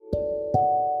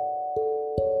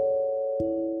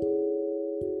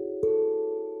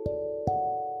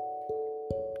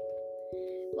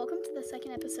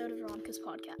Campus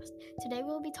Podcast. Today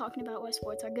we'll be talking about why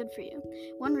sports are good for you.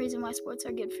 One reason why sports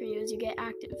are good for you is you get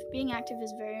active. Being active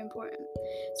is very important.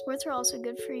 Sports are also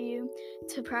good for you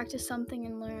to practice something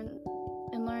and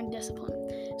learn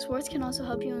discipline. Sports can also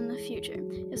help you in the future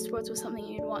if sports was something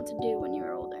you'd want to do when you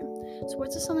were older.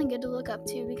 Sports is something good to look up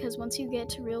to because once you get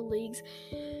to real leagues,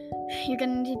 you're going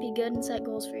to need to be good and set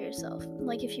goals for yourself.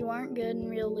 Like if you aren't good in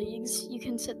real leagues, you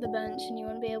can sit the bench and you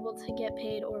won't be able to get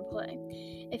paid or play.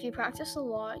 If you practice a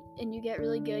lot and you get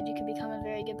really good, you can become a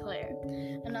very good player.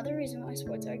 Another reason why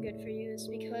sports are good for you is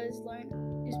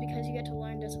because you get to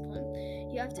learn discipline.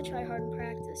 You have to try hard and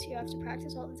practice. You have to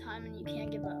practice all the time and you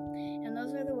can't give up. And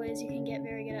those are the ways you can get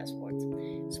very good at sports.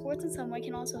 Sports in some way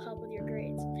can also help with your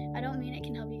grades. I don't mean it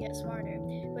can help you get smarter,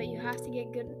 but you have to get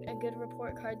a good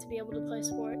report card to be able to play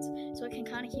sports, so it can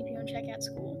kind of keep you in check at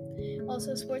school.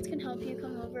 Also, sports can help you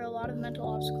come over a lot of mental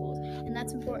obstacles, and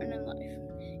that's important in life.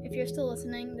 If you're still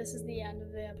listening, this is the end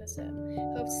of the episode.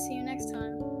 Hope to see you next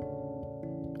time.